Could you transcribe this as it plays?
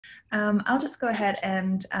I'll just go ahead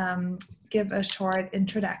and give a short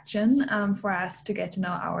introduction for us to get to know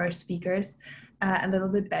our speakers a little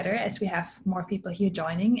bit better as we have more people here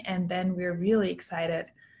joining, and then we're really excited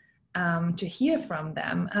to hear from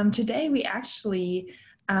them. Today we actually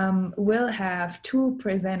will have two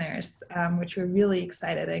presenters, which we're really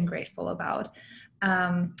excited and grateful about.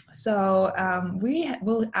 We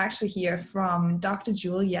will actually hear from Dr.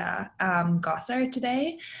 Julia Gossard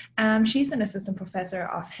today. She's an assistant professor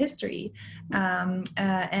of history,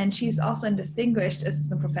 and she's also a distinguished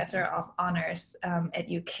assistant professor of honors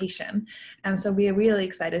education. So we are really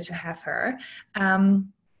excited to have her.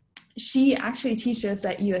 She actually teaches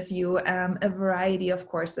at USU a variety of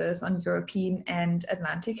courses on European and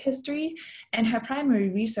Atlantic history, and her primary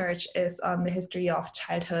research is on the history of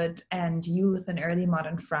childhood and youth in early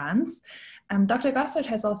modern France. Dr. Gossard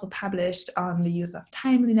has also published on the use of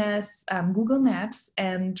timeliness, Google Maps,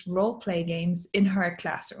 and role-play games in her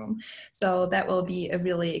classroom. So that will be a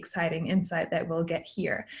really exciting insight that we'll get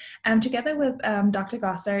here. Together with Dr.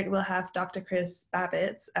 Gossard, we'll have Dr. Chris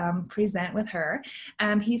Babits present with her.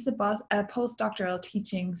 He's a postdoctoral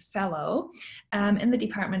teaching fellow in the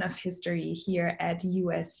Department of History here at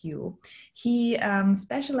USU. He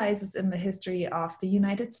specializes in the history of the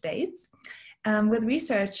United States, with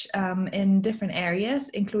research in different areas,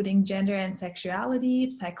 including gender and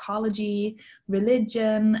sexuality, psychology,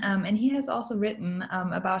 religion, and he has also written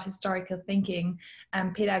about historical thinking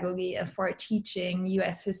and pedagogy for teaching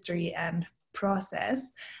US history and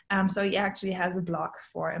process. So he actually has a blog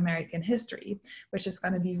for American history, which is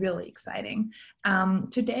going to be really exciting.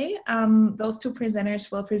 Today, those two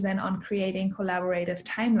presenters will present on creating collaborative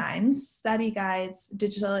timelines, study guides,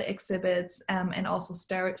 digital exhibits, and also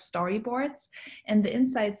storyboards. And the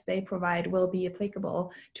insights they provide will be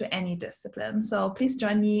applicable to any discipline. So please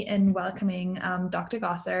join me in welcoming Dr.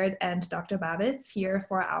 Gossard and Dr. Babits here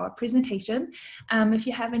for our presentation. If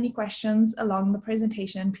you have any questions along the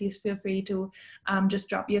presentation, please feel free to just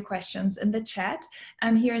drop your questions in the chat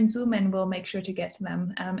here in Zoom, and we'll make sure to get to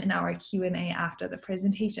them in our Q&A after the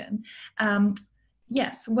presentation.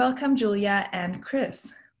 Yes, welcome Julia and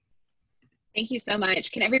Chris. Thank you so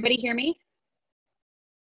much. Can everybody hear me?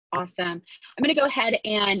 Awesome. I'm going to go ahead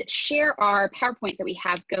and share our PowerPoint that we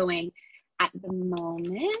have going at the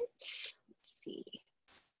moment. Let's see.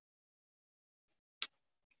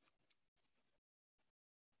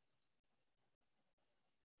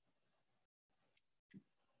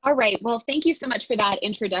 All right, well, thank you so much for that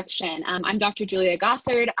introduction. I'm Dr. Julia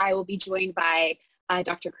Gossard. I will be joined by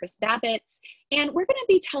Dr. Chris Babits, and we're going to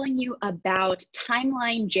be telling you about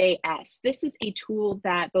TimelineJS. This is a tool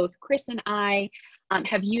that both Chris and I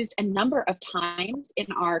have used a number of times in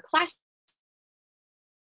our classes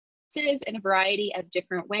in a variety of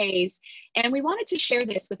different ways. And we wanted to share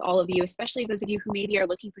this with all of you, especially those of you who maybe are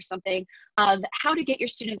looking for something of how to get your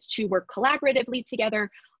students to work collaboratively together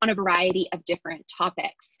on a variety of different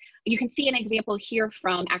topics. You can see an example here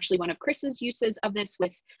from actually one of Chris's uses of this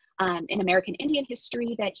with an American Indian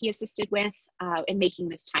history that he assisted with in making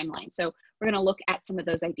this timeline. So we're going to look at some of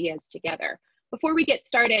those ideas together. Before we get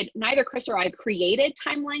started, neither Chris or I created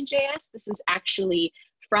TimelineJS. This is actually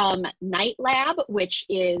from Night Lab, which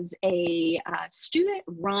is a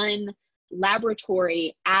student-run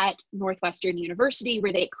laboratory at Northwestern University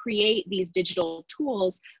where they create these digital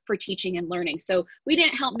tools for teaching and learning. So we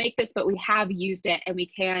didn't help make this, but we have used it, and we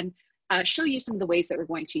can show you some of the ways that we're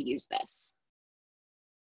going to use this.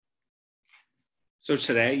 So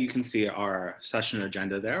today you can see our session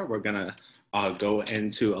agenda there. We're gonna go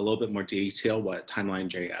into a little bit more detail what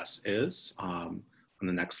TimelineJS is on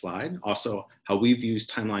the next slide. Also, how we've used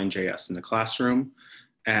TimelineJS in the classroom.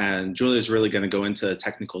 And Julia is really going to go into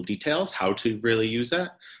technical details, how to really use it.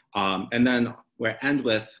 And then we'll end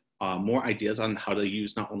with more ideas on how to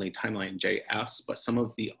use not only TimelineJS, but some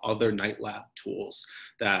of the other Night Lab tools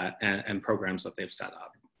that and programs that they've set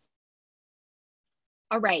up.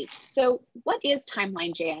 All right, so what is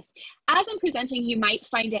TimelineJS? As I'm presenting, you might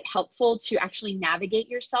find it helpful to actually navigate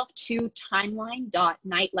yourself to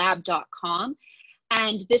timeline.nightlab.com.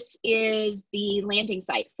 And this is the landing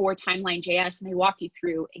site for TimelineJS, and they walk you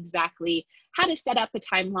through exactly how to set up a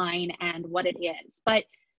timeline and what it is. But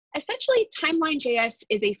essentially, TimelineJS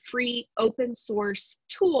is a free open source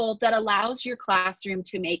tool that allows your classroom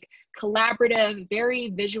to make collaborative,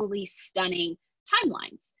 very visually stunning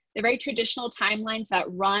timelines. They're very traditional timelines that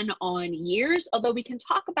run on years, although we can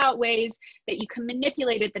talk about ways that you can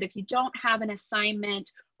manipulate it, that if you don't have an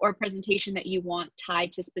assignment or a presentation that you want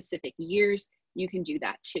tied to specific years, you can do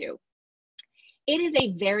that too. It is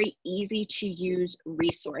a very easy to use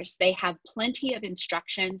resource. They have plenty of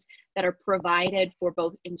instructions that are provided for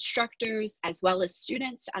both instructors as well as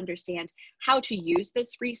students to understand how to use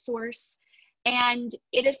this resource. And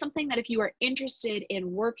it is something that if you are interested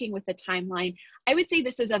in working with a timeline, I would say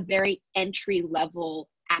this is a very entry-level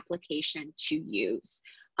application to use.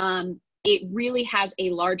 It really has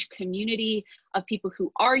a large community of people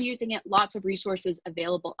who are using it, lots of resources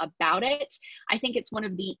available about it. I think it's one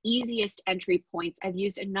of the easiest entry points. I've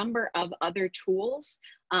used a number of other tools,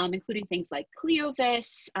 including things like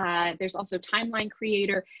Cleovis. There's also Timeline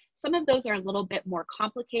Creator. Some of those are a little bit more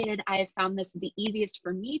complicated. I have found this the easiest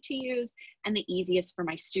for me to use and the easiest for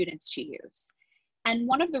my students to use. And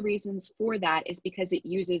one of the reasons for that is because it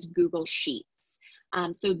uses Google Sheets.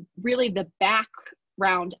 So really the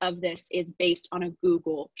background of this is based on a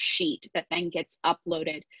Google Sheet that then gets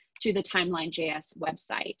uploaded to the TimelineJS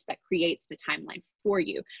website that creates the timeline for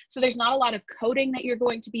you. So there's not a lot of coding that you're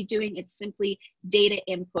going to be doing. It's simply data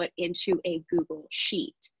input into a Google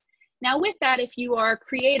Sheet. Now with that, if you are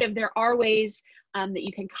creative, there are ways that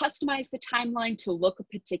you can customize the timeline to look a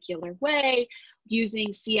particular way using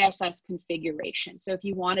CSS configuration. So if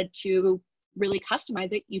you wanted to really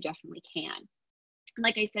customize it, you definitely can. And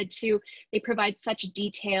like I said too, they provide such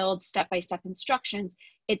detailed step-by-step instructions,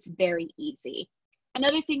 it's very easy.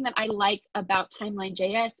 Another thing that I like about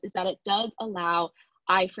TimelineJS is that it does allow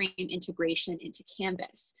iframe integration into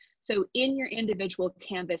Canvas. So in your individual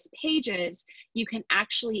Canvas pages, you can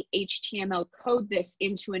actually HTML code this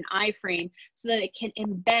into an iframe so that it can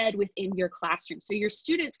embed within your classroom. So your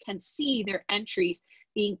students can see their entries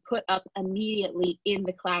being put up immediately in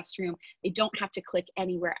the classroom. They don't have to click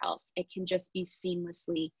anywhere else. It can just be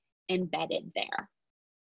seamlessly embedded there.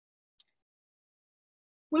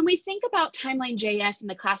 When we think about TimelineJS in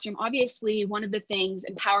the classroom, obviously one of the things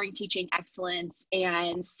Empowering Teaching Excellence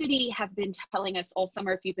and City have been telling us all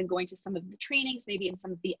summer, if you've been going to some of the trainings, maybe in some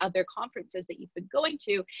of the other conferences that you've been going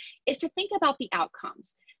to, is to think about the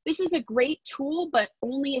outcomes. This is a great tool, but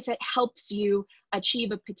only if it helps you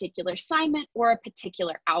achieve a particular assignment or a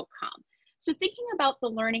particular outcome. So thinking about the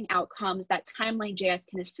learning outcomes that TimelineJS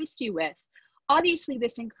can assist you with, obviously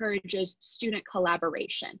this encourages student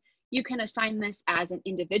collaboration. You can assign this as an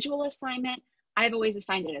individual assignment. I've always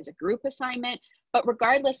assigned it as a group assignment, but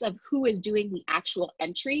regardless of who is doing the actual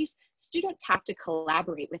entries, students have to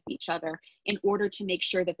collaborate with each other in order to make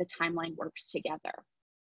sure that the timeline works together.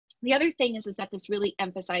 The other thing is that this really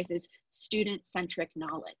emphasizes student-centric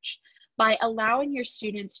knowledge. By allowing your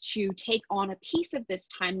students to take on a piece of this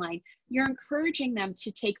timeline, you're encouraging them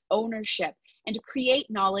to take ownership and to create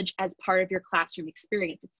knowledge as part of your classroom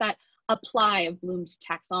experience. It's that apply of Bloom's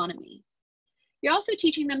taxonomy. You're also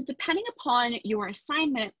teaching them, depending upon your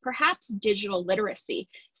assignment, perhaps digital literacy,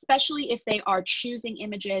 especially if they are choosing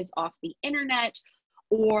images off the internet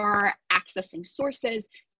or accessing sources.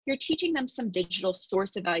 You're teaching them some digital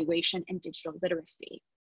source evaluation and digital literacy.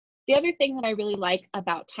 The other thing that I really like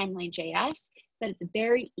about TimelineJS is that it's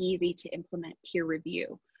very easy to implement peer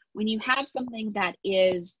review. When you have something that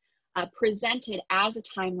is presented as a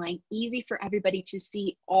timeline, easy for everybody to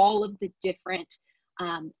see all of the different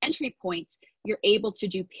entry points, you're able to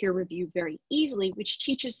do peer review very easily, which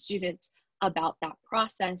teaches students about that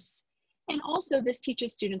process. And also this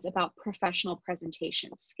teaches students about professional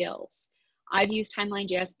presentation skills. I've used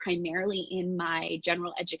TimelineJS primarily in my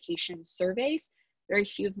general education surveys. Very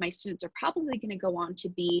few of my students are probably going to go on to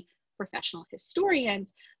be professional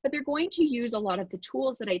historians, but they're going to use a lot of the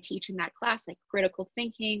tools that I teach in that class, like critical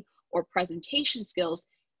thinking or presentation skills,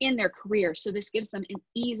 in their career. So this gives them an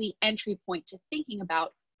easy entry point to thinking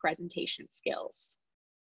about presentation skills.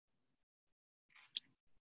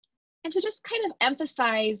 And to just kind of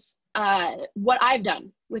emphasize what I've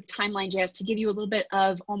done with TimelineJS, to give you a little bit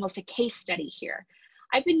of almost a case study here.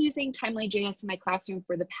 I've been using TimelineJS in my classroom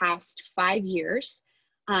for the past 5 years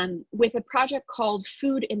with a project called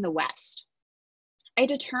Food in the West. I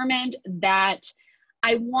determined that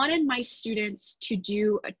I wanted my students to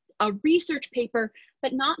do a research paper,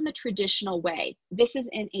 but not in the traditional way. This is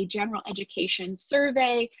in a general education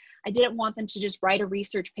survey. I didn't want them to just write a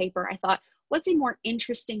research paper. I thought, what's a more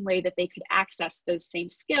interesting way that they could access those same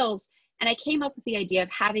skills? And I came up with the idea of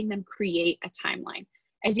having them create a timeline.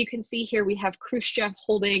 As you can see here, we have Khrushchev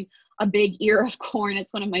holding a big ear of corn.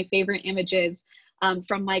 It's one of my favorite images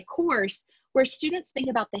from my course, where students think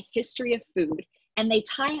about the history of food and they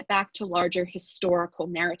tie it back to larger historical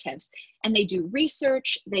narratives. And they do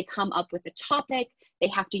research, they come up with a topic, they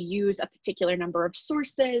have to use a particular number of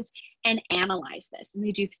sources and analyze this. And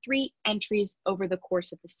they do 3 entries over the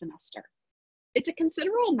course of the semester. It's a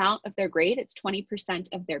considerable amount of their grade. It's 20%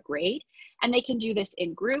 of their grade, and they can do this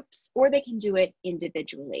in groups or they can do it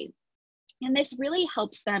individually. And this really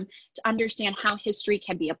helps them to understand how history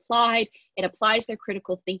can be applied. It applies their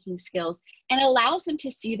critical thinking skills and allows them to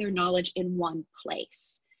see their knowledge in one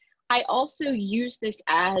place. I also use this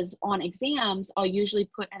as on exams, I'll usually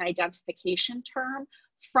put an identification term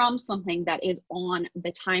from something that is on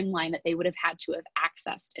the timeline that they would have had to have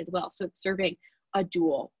accessed as well. So it's serving a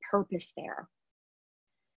dual purpose there.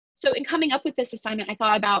 So in coming up with this assignment, I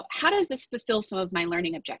thought about how does this fulfill some of my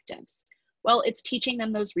learning objectives? Well, it's teaching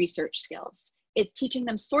them those research skills. It's teaching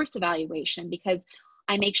them source evaluation, because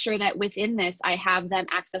I make sure that within this, I have them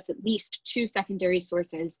access at least 2 secondary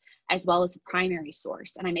sources as well as a primary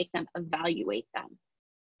source, and I make them evaluate them.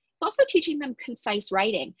 It's also teaching them concise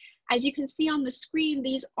writing. As you can see on the screen,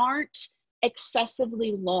 these aren't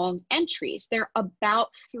excessively long entries. They're about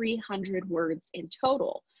 300 words in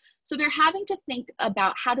total. So they're having to think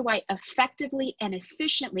about how do I effectively and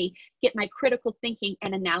efficiently get my critical thinking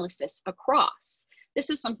and analysis across.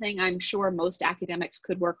 This is something I'm sure most academics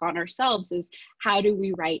could work on ourselves, is how do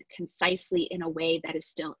we write concisely in a way that is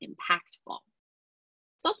still impactful.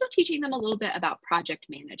 It's also teaching them a little bit about project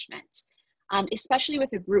management. Especially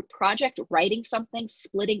with a group project, writing something,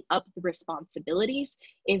 splitting up the responsibilities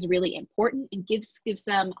is really important and gives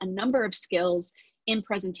them a number of skills in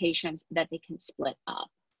presentations that they can split up.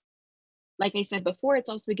 Like I said before, it's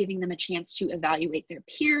also giving them a chance to evaluate their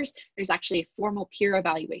peers. There's actually a formal peer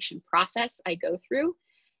evaluation process I go through,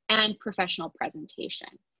 and professional presentation.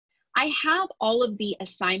 I have all of the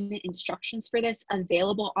assignment instructions for this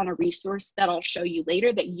available on a resource that I'll show you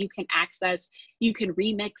later that you can access. You can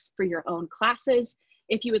remix for your own classes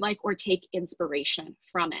if you would like, or take inspiration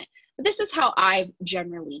from it. But this is how I've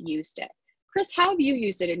generally used it. Chris, how have you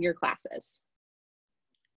used it in your classes?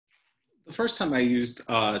 The first time I used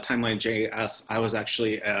TimelineJS, I was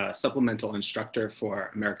actually a supplemental instructor for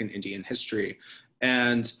American Indian history.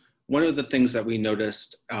 And one of the things that we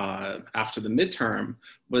noticed after the midterm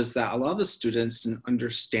was that a lot of the students didn't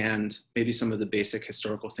understand maybe some of the basic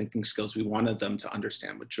historical thinking skills we wanted them to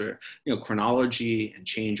understand, which are chronology and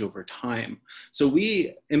change over time. So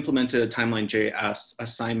we implemented a TimelineJS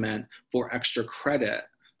assignment for extra credit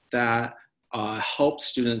that help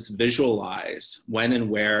students visualize when and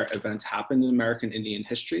where events happened in American Indian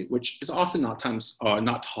history, which is often not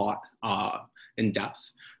taught in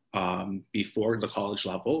depth before the college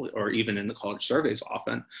level, or even in the college surveys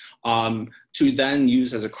often, to then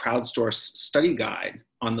use as a crowdsourced study guide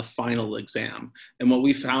on the final exam. And what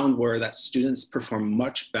we found were that students performed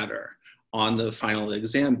much better on the final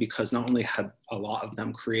exam because not only had a lot of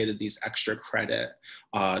them created these extra credit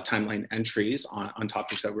timeline entries on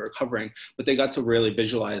topics that we were covering, but they got to really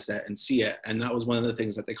visualize it and see it. And that was one of the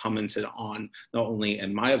things that they commented on, not only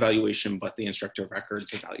in my evaluation, but the instructor of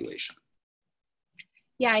records evaluation.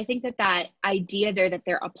 Yeah, I think that idea there that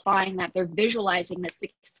they're applying, that they're visualizing this,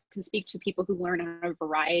 can speak to people who learn in a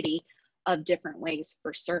variety of different ways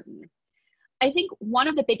for certain. I think one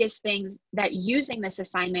of the biggest things that using this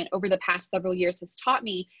assignment over the past several years has taught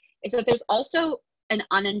me is that there's also an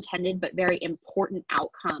unintended but very important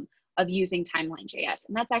outcome of using TimelineJS.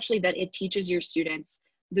 And that's actually that it teaches your students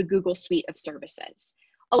the Google suite of services.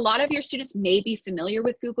 A lot of your students may be familiar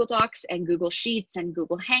with Google Docs and Google Sheets and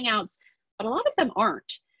Google Hangouts, but a lot of them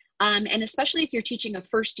aren't. And especially if you're teaching a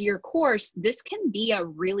first-year course, this can be a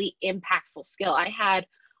really impactful skill. I had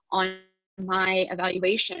on my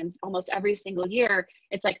evaluations almost every single year,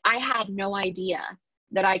 it's like I had no idea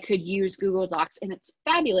that I could use Google Docs, and it's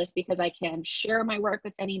fabulous because I can share my work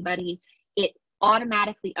with anybody. It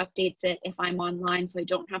automatically updates it if I'm online, so I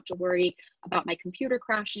don't have to worry about my computer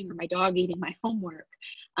crashing or my dog eating my homework.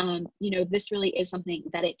 This really is something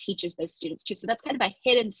that it teaches those students too. So that's kind of a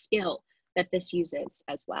hidden skill that this uses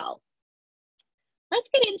as well. Let's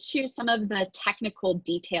get into some of the technical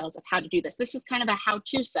details of how to do this. This is kind of a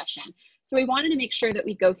how-to session. So we wanted to make sure that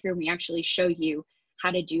we go through and we actually show you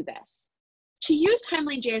how to do this. To use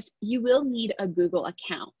TimelineJS, you will need a Google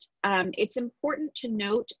account. It's important to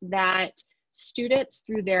note that students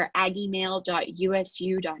through their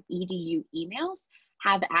aggiemail.usu.edu emails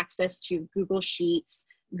have access to Google Sheets,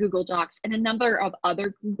 Google Docs, and a number of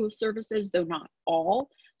other Google services, though not all.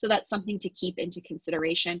 So that's something to keep into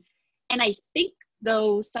consideration. And I think,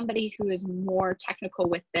 though, somebody who is more technical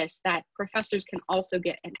with this, that professors can also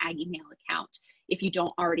get an Aggiemail account if you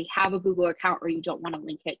don't already have a Google account or you don't want to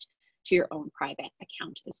link it to your own private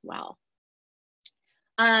account as well.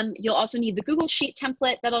 You'll also need the Google Sheet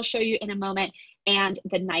template that I'll show you in a moment, and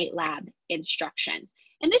the Night Lab instructions.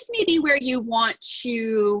 And this may be where you want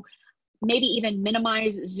to maybe even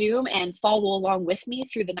minimize Zoom and follow along with me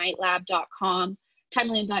through the nightlab.com,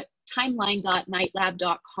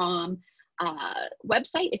 timeline.nightlab.com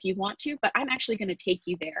website if you want to, but I'm actually going to take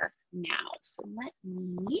you there now. So let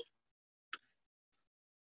me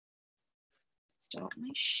stop my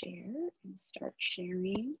share and start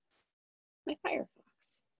sharing my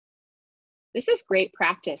Firefox. This is great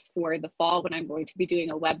practice for the fall when I'm going to be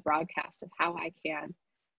doing a web broadcast of how I can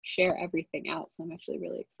share everything out. So I'm actually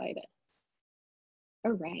really excited.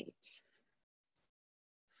 All right.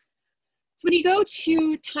 So when you go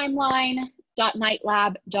to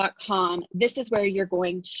timeline.nightlab.com, this is where you're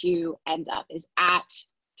going to end up, is at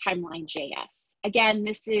TimelineJS. Again,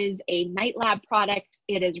 this is a NightLab product.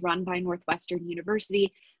 It is run by Northwestern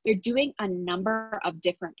University. They're doing a number of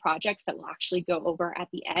different projects that we'll actually go over at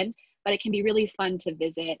the end, but it can be really fun to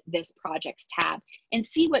visit this projects tab and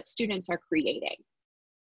see what students are creating.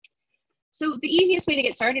 So the easiest way to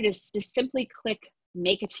get started is to simply click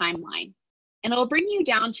Make a Timeline, and it'll bring you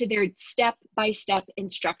down to their step-by-step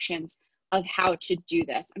instructions of how to do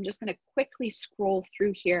this. I'm just going to quickly scroll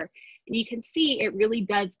through here, and you can see it really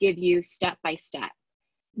does give you step-by-step.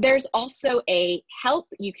 There's also a help.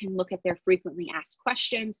 You can look at their frequently asked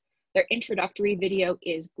questions. Their introductory video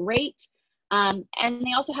is great. And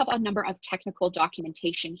they also have a number of technical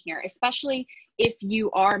documentation here, especially if you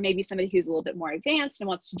are maybe somebody who's a little bit more advanced and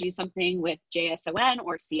wants to do something with JSON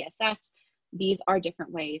or CSS. These are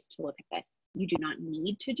different ways to look at this. You do not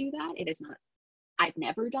need to do that. It is not, I've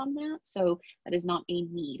never done that, so that is not a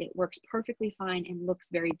need. It works perfectly fine and looks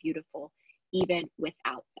very beautiful even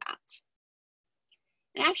without that.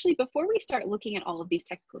 And actually, before we start looking at all of these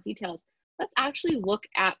technical details, let's actually look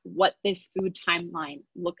at what this food timeline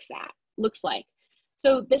looks like.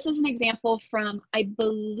 So this is an example from, I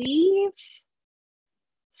believe,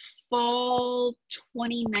 fall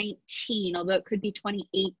 2019, although it could be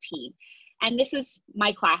 2018. And this is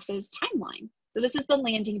my class's timeline. So this is the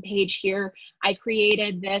landing page here. I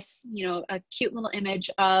created this, a cute little image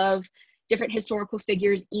of different historical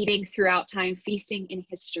figures eating throughout time, feasting in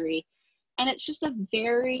history. And it's just a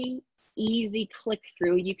very easy click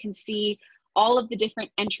through. You can see all of the different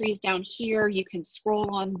entries down here. You can scroll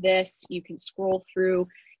on this, you can scroll through.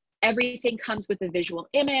 Everything comes with a visual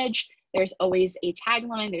image. There's always a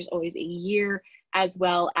tagline, there's always a year, as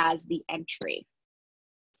well as the entry.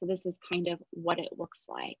 So this is kind of what it looks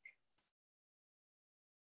like.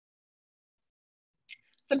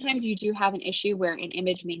 Sometimes you do have an issue where an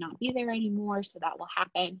image may not be there anymore, so that will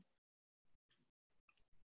happen.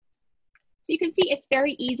 So you can see it's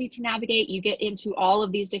very easy to navigate. You get into all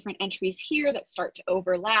of these different entries here that start to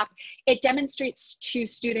overlap. It demonstrates to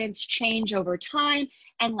students change over time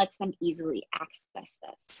and lets them easily access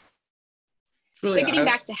this. Really, so getting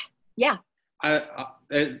back to, yeah.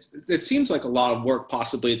 It seems like a lot of work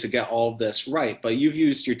possibly to get all of this right, but you've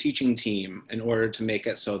used your teaching team in order to make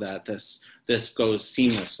it so that this goes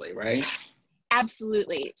seamlessly, right?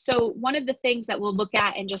 Absolutely. So one of the things that we'll look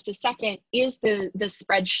at in just a second is the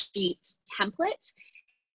spreadsheet template.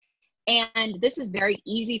 And this is very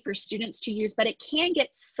easy for students to use, but it can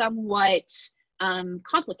get somewhat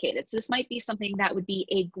complicated. So this might be something that would be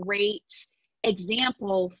a great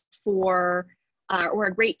example for or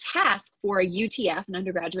a great task for a UTF, an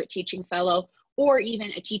undergraduate teaching fellow, or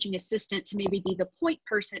even a teaching assistant to maybe be the point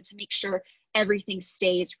person to make sure everything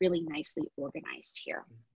stays really nicely organized here.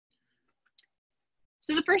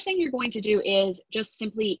 So the first thing you're going to do is just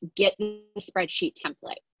simply get the spreadsheet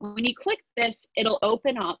template. When you click this, it'll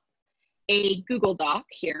open up a Google Doc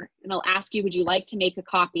here, and it'll ask you, would you like to make a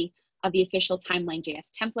copy of the official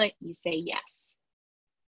TimelineJS template? You say yes.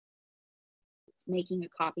 It's making a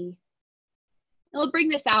copy. It'll bring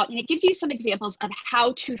this out, and it gives you some examples of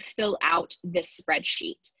how to fill out this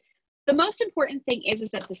spreadsheet. The most important thing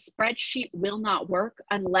is that the spreadsheet will not work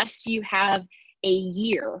unless you have a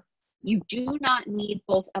year. You do not need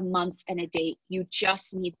both a month and a date. You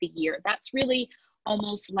just need the year. That's really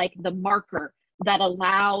almost like the marker that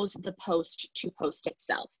allows the post to post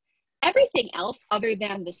itself. Everything else other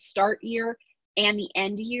than the start year and the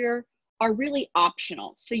end year are really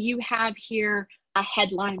optional. So you have here a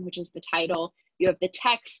headline, which is the title. You have the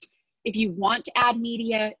text. If you want to add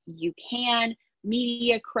media, you can.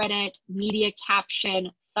 Media credit, media caption,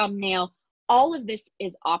 thumbnail, all of this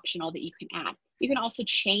is optional that you can add. You can also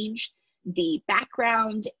change the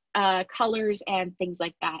background colors and things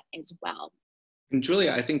like that as well. And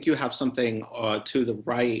Julia, I think you have something to the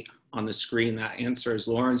right on the screen that answers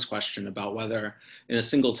Lauren's question about whether in a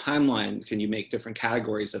single timeline can you make different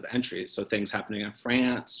categories of entries. So things happening in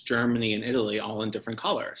France, Germany, and Italy all in different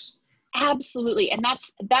colors. Absolutely. And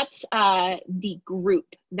that's the group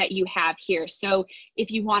that you have here. So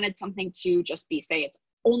if you wanted something to just be, say, it's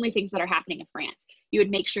only things that are happening in France, you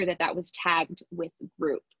would make sure that that was tagged with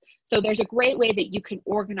group. So there's a great way that you can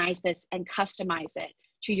organize this and customize it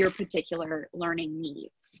to your particular learning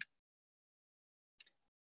needs.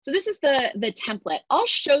 So this is the template. I'll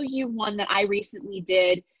show you one that I recently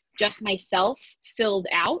did just myself, filled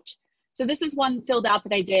out. So this is one filled out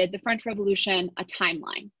that I did, the French Revolution, a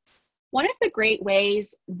timeline. One of the great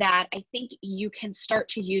ways that I think you can start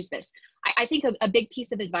to use this, I think a big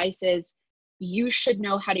piece of advice is you should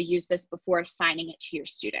know how to use this before assigning it to your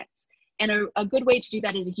students. And a good way to do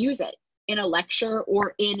that is use it in a lecture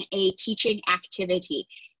or in a teaching activity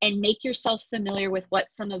and make yourself familiar with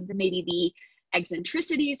what some of the maybe the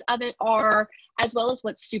eccentricities of it are, as well as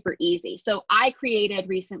what's super easy. So I created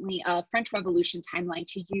recently a French Revolution timeline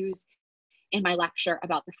to use in my lecture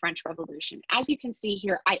about the French Revolution. As you can see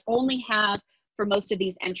here, I only have, for most of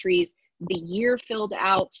these entries, the year filled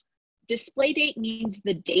out. Display date means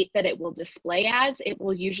the date that it will display as. It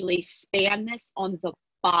will usually span this on the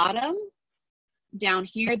bottom down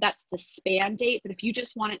here. That's the span date. But if you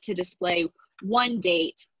just want it to display one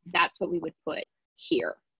date, that's what we would put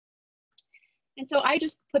here. And so I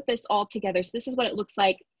just put this all together. So this is what it looks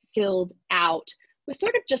like filled out with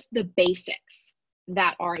sort of just the basics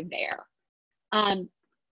that are there.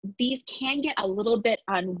 These can get a little bit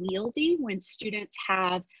unwieldy when students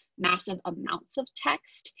have massive amounts of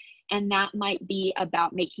text, and that might be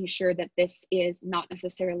about making sure that this is not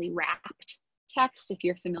necessarily wrapped text. If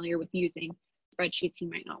you're familiar with using spreadsheets, you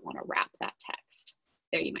might not want to wrap that text.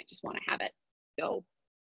 There, you might just want to have it go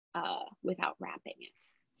without wrapping it.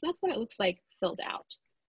 So that's what it looks like filled out.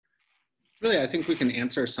 Really, I think we can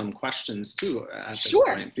answer some questions too at this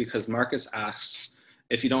point, because Marcus asks,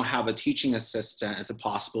 if you don't have a teaching assistant, is it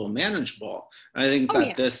possible manageable? And I think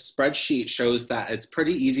that this spreadsheet shows that it's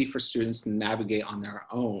pretty easy for students to navigate on their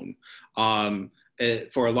own.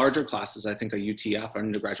 For larger classes, I think a UTF,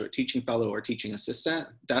 undergraduate teaching fellow or teaching assistant,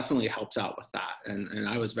 definitely helps out with that. And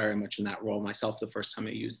I was very much in that role myself the first time I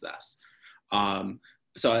used this. You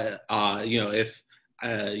know, if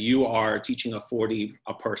you are teaching a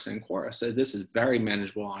 40-person course, this is very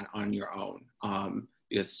manageable on your own.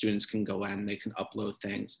 Because students can go in, they can upload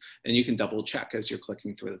things, and you can double check as you're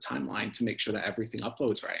clicking through the timeline to make sure that everything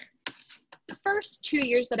uploads right. The first 2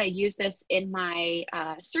 years that I used this in my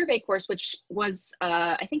survey course, which was,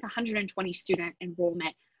 I think, 120 student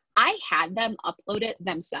enrollment, I had them upload it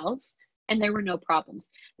themselves, and there were no problems.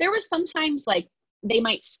 There was sometimes like they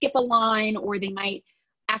might skip a line or they might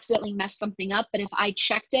accidentally mess something up, but if I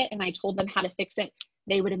checked it and I told them how to fix it,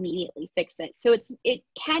 they would immediately fix it. So it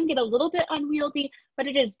can get a little bit unwieldy, but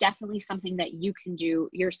it is definitely something that you can do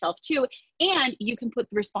yourself too. And you can put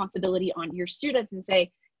the responsibility on your students and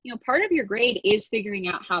say, you know, part of your grade is figuring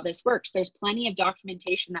out how this works. There's plenty of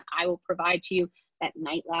documentation that I will provide to you, that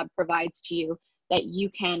Night Lab provides to you, that you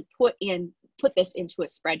can put this into a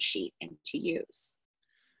spreadsheet and to use.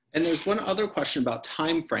 And there's one other question about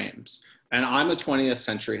time frames. And I'm a 20th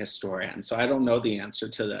century historian, so I don't know the answer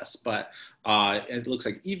to this, but it looks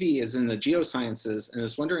like Evie is in the geosciences and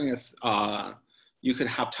is wondering if you could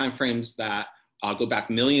have timeframes that go back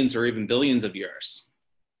millions or even billions of years.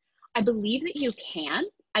 I believe that you can.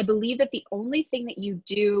 I believe that the only thing that you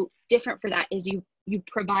do different for that is you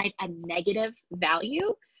provide a negative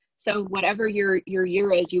value. So whatever your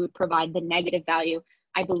year is, you would provide the negative value.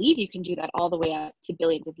 I believe you can do that all the way up to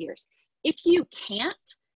billions of years. If you can't,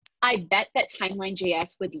 I bet that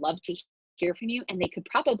TimelineJS would love to hear from you, and they could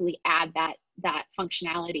probably add that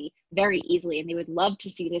functionality very easily, and they would love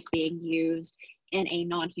to see this being used in a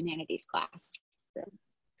non-humanities class.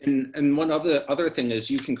 And one other thing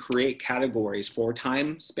is you can create categories for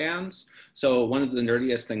time spans. So one of the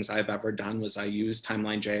nerdiest things I've ever done was I used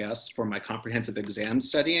TimelineJS for my comprehensive exam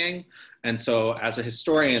studying. And so as a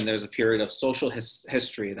historian, there's a period of social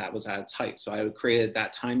history that was at its height. So I created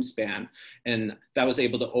that time span, and that was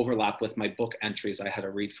able to overlap with my book entries I had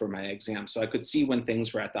to read for my exam. So I could see when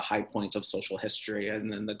things were at the high point of social history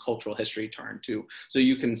and then the cultural history turn too. So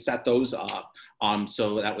you can set those up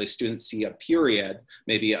so that way students see a period,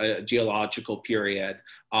 maybe a geological period,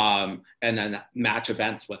 and then match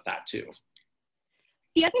events with that too.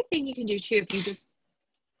 The other thing you can do too, if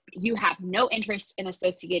you have no interest in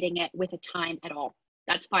associating it with a time at all,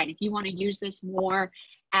 that's fine. If you want to use this more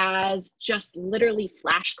as just literally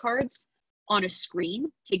flashcards on a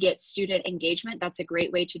screen to get student engagement, that's a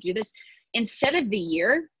great way to do this. Instead of the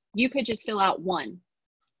year, you could just fill out 1,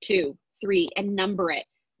 2, 3 and number it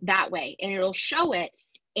that way, and it'll show it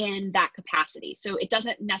in that capacity. So it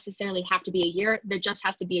doesn't necessarily have to be a year. There just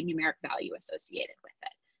has to be a numeric value associated with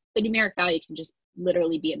it. The numeric value can just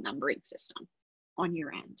literally be a numbering system on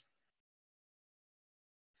your end.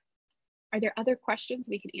 Are there other questions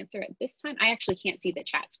we can answer at this time? I actually can't see the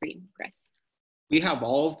chat screen, Chris. We have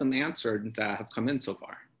all of them answered that have come in so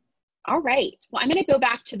far. All right, well, I'm gonna go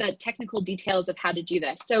back to the technical details of how to do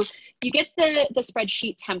this. So you get the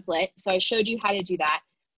spreadsheet template. So I showed you how to do that.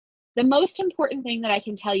 The most important thing that I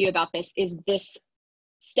can tell you about this is this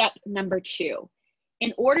step number 2.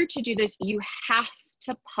 In order to do this, you have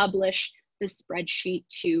to publish the spreadsheet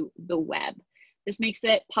to the web. This makes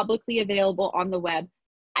it publicly available on the web.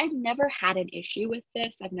 I've never had an issue with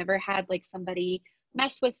this. I've never had like somebody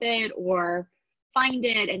mess with it or find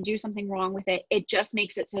it and do something wrong with it. It just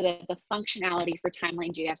makes it so that the functionality for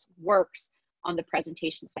TimelineJS works on the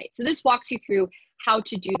presentation site. So this walks you through how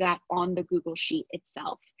to do that on the Google Sheet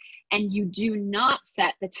itself. And you do not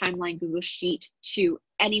set the Timeline Google Sheet to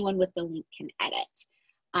anyone with the link can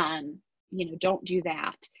edit. You know, don't do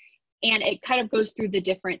that. And it kind of goes through the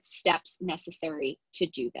different steps necessary to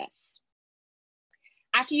do this.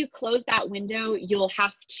 After you close that window, you'll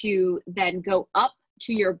have to then go up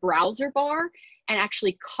to your browser bar and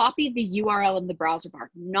actually copy the URL in the browser bar,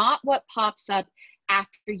 not what pops up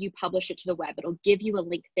after you publish it to the web. It'll give you a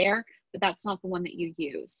link there, but that's not the one that you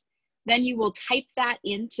use. Then you will type that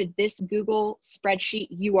into this Google spreadsheet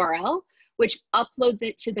URL, which uploads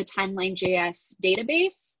it to the TimelineJS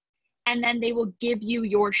database. And then they will give you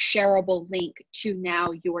your shareable link to now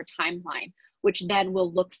your timeline, which then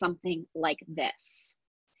will look something like this.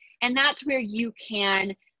 And that's where you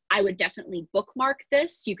can, I would definitely bookmark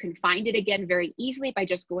this. You can find it again very easily by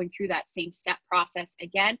just going through that same step process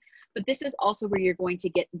again. But this is also where you're going to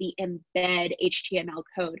get the embed HTML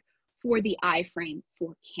code for the iframe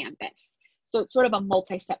for Canvas. So it's sort of a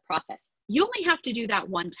multi-step process. You only have to do that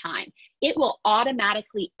one time. It will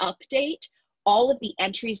automatically update all of the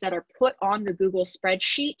entries that are put on the Google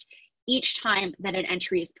spreadsheet each time that an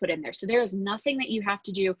entry is put in there. So there is nothing that you have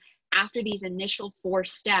to do after these initial 4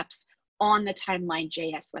 steps on the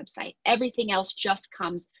TimelineJS website. Everything else just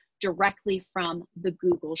comes directly from the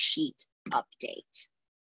Google Sheet update.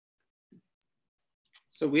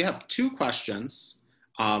 So we have 2 questions.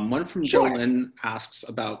 One from Sure. Jolyn asks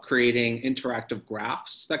about creating interactive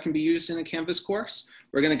graphs that can be used in a Canvas course.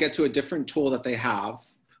 We're going to get to a different tool that they have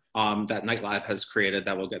that NightLab has created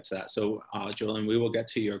that we'll get to that. So Jolyn, we will get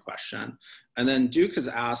to your question. And then Duke has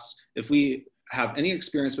asked if we have any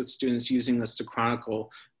experience with students using this to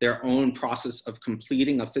chronicle their own process of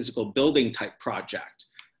completing a physical building type project.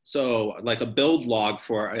 So like a build log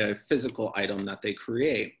for a physical item that they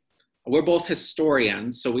create. We're both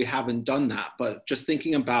historians, so we haven't done that, but just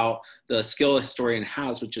thinking about the skill a historian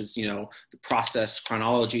has, which is, you know, the process,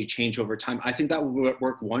 chronology, change over time, I think that would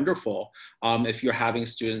work wonderful if you're having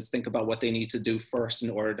students think about what they need to do first in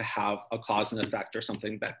order to have a cause and effect or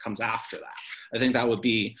something that comes after that. I think that would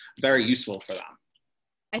be very useful for them.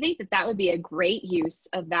 I think that that would be a great use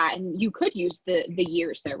of that. And you could use the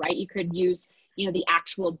years there, right? You could use, you know, the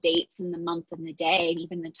actual dates and the month and the day and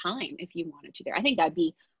even the time if you wanted to there. I think that'd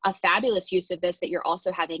be a fabulous use of this, that you're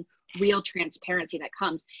also having real transparency that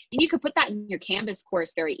comes. And you could put that in your Canvas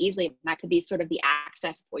course very easily. And that could be sort of the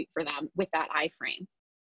access point for them with that iframe.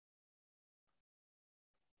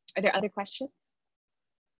 Are there other questions?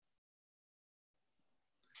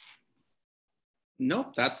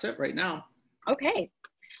 Nope, that's it right now. Okay.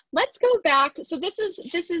 Let's go back. So this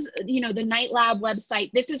is you know, the NightLab website.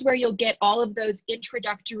 This is where you'll get all of those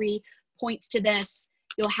introductory points to this.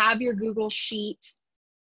 You'll have your Google Sheet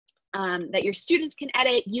that your students can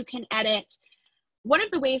edit, you can edit. One of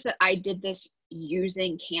the ways that I did this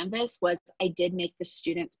using Canvas was I did make the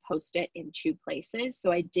students post it in 2 places.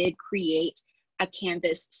 So I did create a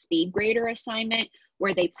Canvas speed grader assignment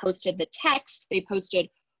where they posted the text, they posted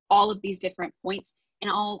all of these different points. And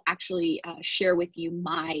I'll actually share with you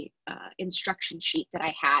my instruction sheet that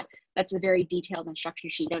I had. That's a very detailed instruction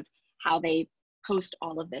sheet of how they post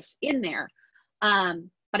all of this in there.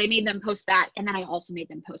 But I made them post that, and then I also made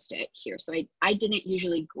them post it here. So I didn't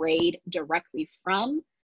usually grade directly from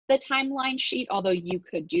the timeline sheet, although you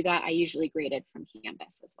could do that. I usually graded from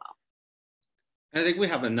Canvas as well. I think we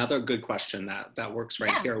have another good question that works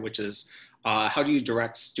right here, which is how do you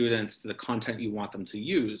direct students to the content you want them to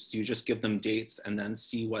use? Do you just give them dates and then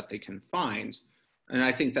see what they can find? And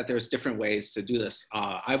I think that there's different ways to do this.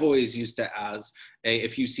 I've always used it as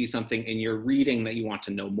if you see something in your reading that you want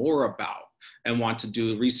to know more about and want to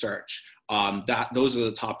do research, those are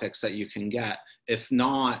the topics that you can get. If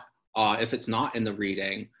not, if it's not in the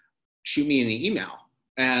reading, shoot me an email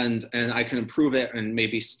and I can improve it and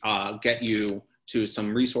maybe get you to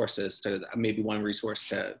some resources, to maybe one resource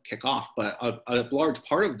to kick off. But a large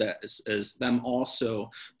part of that is them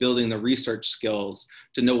also building the research skills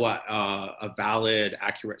to know what a valid,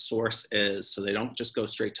 accurate source is, so they don't just go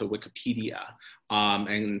straight to Wikipedia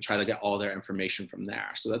and try to get all their information from there.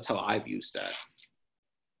 So that's how I've used it.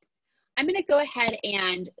 I'm going to go ahead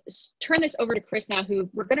and turn this over to Chris now, who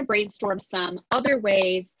we're going to brainstorm some other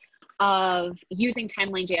ways of using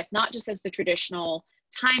TimelineJS, not just as the traditional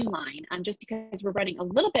timeline, just because we're running a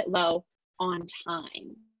little bit low on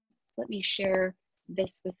time. So let me share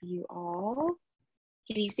this with you all.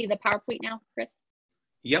 Can you see the PowerPoint now, Chris?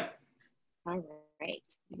 Yep. All right,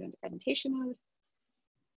 we go into presentation mode.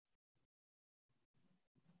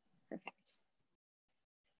 Perfect.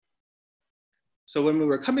 So when we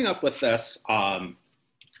were coming up with this,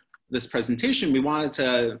 this presentation, we wanted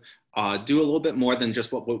to do a little bit more than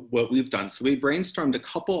just what we've done. So we brainstormed a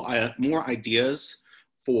couple more ideas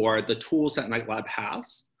for the tools that Night Lab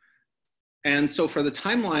has. And so for the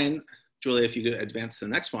timeline, Julia, if you could advance to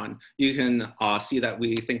the next one, you can see that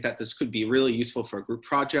we think that this could be really useful for group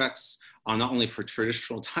projects, not only for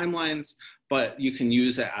traditional timelines, but you can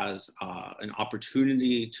use it as an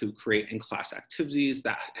opportunity to create in-class activities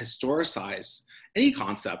that historicize any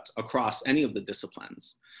concept across any of the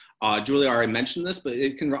disciplines. Julia already mentioned this, but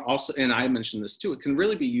it can also, and I mentioned this too, it can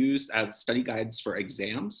really be used as study guides for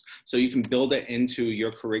exams. So you can build it into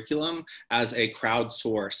your curriculum as a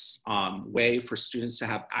crowdsource way for students to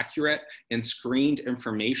have accurate and screened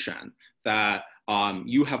information that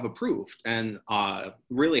you have approved, and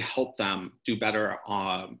really help them do better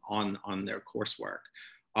on their coursework.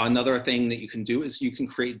 Another thing that you can do is you can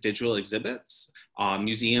create digital exhibits,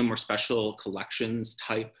 museum or special collections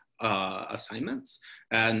type assignments.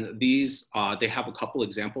 And these, they have a couple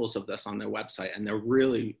examples of this on their website, and they're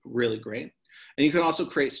really, really great. And you can also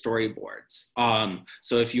create storyboards.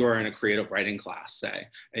 So if you're in a creative writing class, say,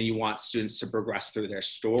 and you want students to progress through their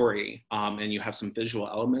story, and you have some visual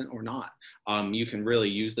element or not, you can really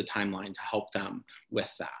use the timeline to help them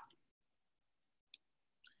with that.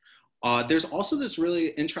 There's also this really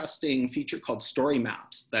interesting feature called story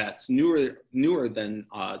maps that's newer than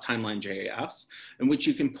TimelineJS, in which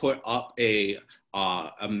you can put up a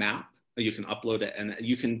map. You can upload it, and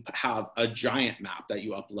you can have a giant map that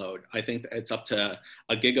you upload. I think it's up to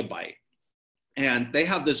 1 gigabyte. And they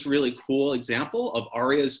have this really cool example of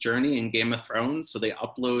Arya's journey in Game of Thrones. So they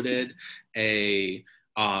uploaded a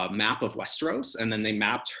map of Westeros, and then they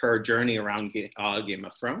mapped her journey around Game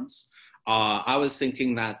of Thrones. I was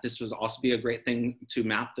thinking that this would also be a great thing to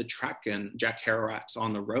map the Trek and Jack Kerouac's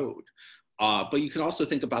On the Road. But you can also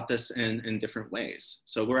think about this in different ways.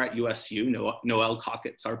 So we're at USU, Noel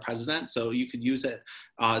Cockett's our president, so you could use it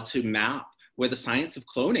to map where the science of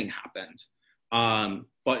cloning happened.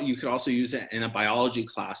 But you could also use it in a biology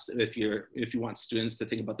class if you want students to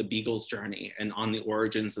think about the beagle's journey and on the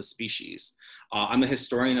origins of species. I'm a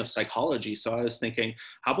historian of psychology, so I was thinking,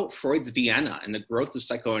 how about Freud's Vienna and the growth of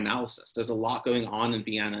psychoanalysis? There's a lot going on in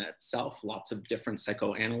Vienna itself, lots of different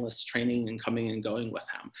psychoanalysts training and coming and going with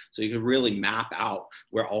him. So you could really map out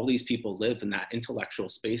where all these people live in that intellectual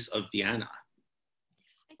space of Vienna.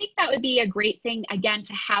 I think that would be a great thing, again,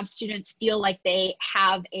 to have students feel like they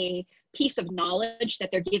have a piece of knowledge that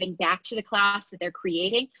they're giving back to the class that they're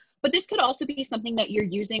creating. But this could also be something that you're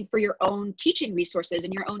using for your own teaching resources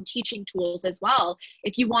and your own teaching tools as well.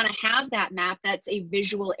 If you want to have that map that's a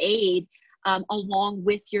visual aid along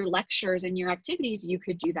with your lectures and your activities, you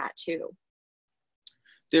could do that too.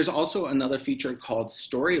 There's also another feature called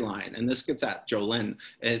Storyline, and this gets at Jolene,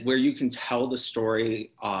 where you can tell the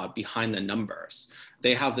story behind the numbers.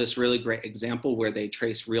 They have this really great example where they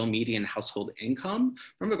trace real median household income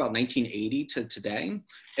from about 1980 to today.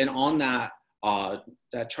 And on that,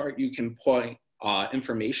 that chart, you can point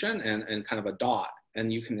information and kind of a dot,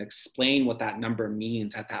 and you can explain what that number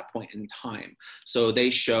means at that point in time. So they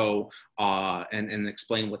show and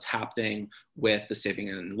explain what's happening with the saving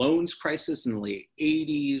and loans crisis in the late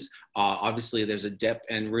 80s. Obviously, there's a dip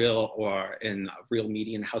in real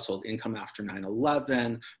median household income after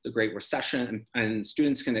 9/11, the Great Recession, and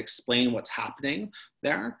students can explain what's happening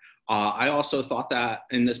there. I also thought that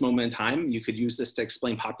in this moment in time, you could use this to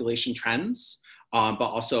explain population trends, but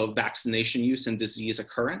also vaccination use and disease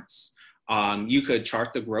occurrence. You could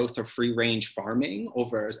chart the growth of free-range farming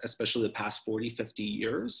over especially the past 40, 50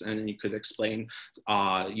 years, and you could explain,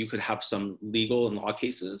 you could have some legal and law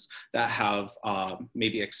cases that have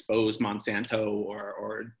maybe exposed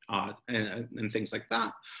Monsanto and things like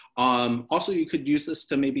that. Also, you could use this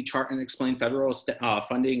to maybe chart and explain federal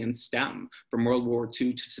funding in STEM from World War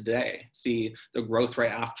II to today. See the growth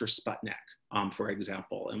right after Sputnik, for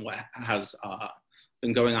example, and what has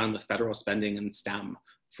been going on with federal spending in STEM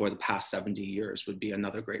for the past 70 years would be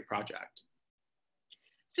another great project.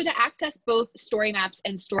 So to access both Story Maps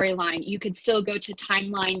and Storyline, you could still go to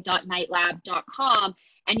timeline.nightlab.com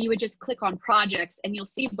and you would just click on projects and you'll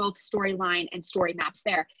see both Storyline and Story Maps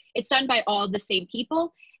there. It's done by all the same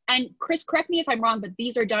people. And Chris, correct me if I'm wrong, but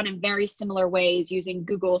these are done in very similar ways using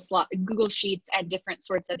Google Sheets and different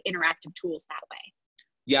sorts of interactive tools that way.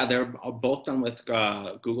 Yeah, they're both done with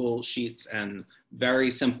Google Sheets and very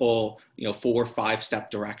simple, 4 or 5 step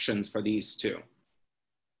directions for these two.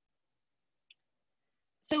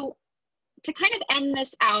 So to kind of end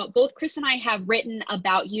this out, both Chris and I have written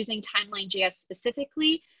about using TimelineJS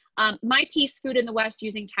specifically. My piece, Food in the West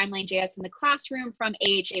Using TimelineJS in the Classroom from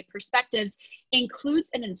AHA Perspectives, includes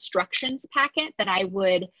an instructions packet that I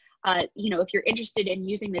would, if you're interested in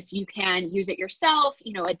using this, you can use it yourself,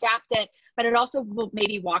 adapt it, but it also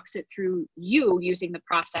maybe walks it through you using the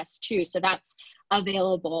process too. So that's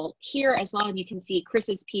available here as well. And you can see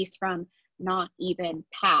Chris's piece from Not Even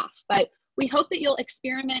Pass. But we hope that you'll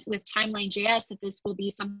experiment with TimelineJS, that this will be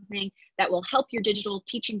something that will help your digital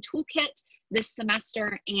teaching toolkit this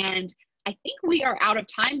semester. And I think we are out of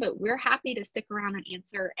time, but we're happy to stick around and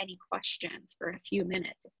answer any questions for a few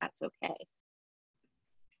minutes, if that's okay.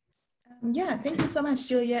 Yeah, thank you so much,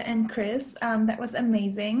 Julia and Chris. That was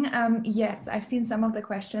amazing. Yes, I've seen some of the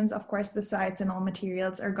questions. Of course, the slides and all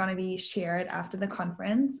materials are going to be shared after the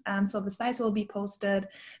conference. So the slides will be posted.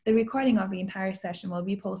 The recording of the entire session will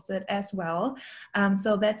be posted as well.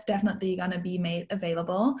 So that's definitely going to be made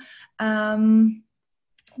available. I'm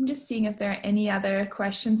just seeing if there are any other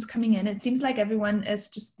questions coming in. It seems like everyone is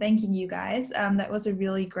just thanking you guys. That was a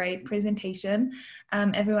really great presentation.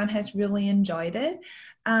 Everyone has really enjoyed it.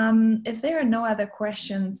 If there are no other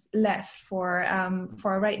questions left for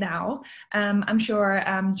right now, I'm sure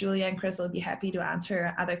Julia and Chris will be happy to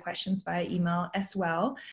answer other questions via email as well.